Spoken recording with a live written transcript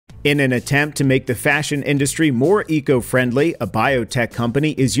In an attempt to make the fashion industry more eco-friendly, a biotech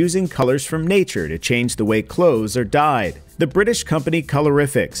company is using colors from nature to change the way clothes are dyed. The British company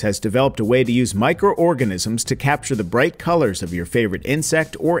Colorifics has developed a way to use microorganisms to capture the bright colors of your favorite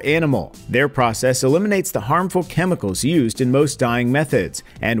insect or animal. Their process eliminates the harmful chemicals used in most dyeing methods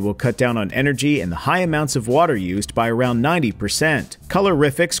and will cut down on energy and the high amounts of water used by around 90%.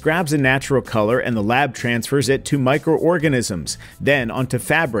 Colorifics grabs a natural color and the lab transfers it to microorganisms, then onto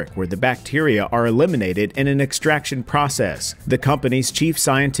fabric where the bacteria are eliminated in an extraction process. The company's chief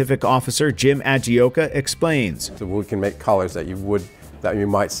scientific officer, Jim Agioka, explains. So we can make colors that you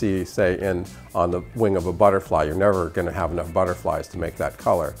might see, say, on the wing of a butterfly. You're never going to have enough butterflies to make that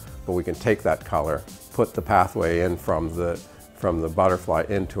color, but we can take that color, put the pathway in from the butterfly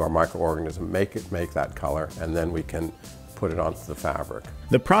into our microorganism, make that color, and then we can put it onto the fabric.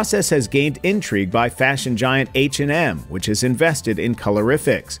 The process has gained intrigue by fashion giant H&M, which has invested in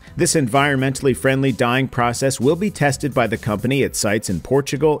Colorifics. This environmentally friendly dyeing process will be tested by the company at sites in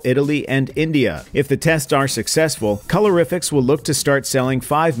Portugal, Italy, and India. If the tests are successful, Colorifics will look to start selling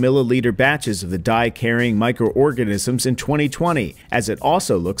 5 milliliter batches of the dye-carrying microorganisms in 2020, as it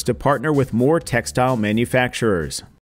also looks to partner with more textile manufacturers.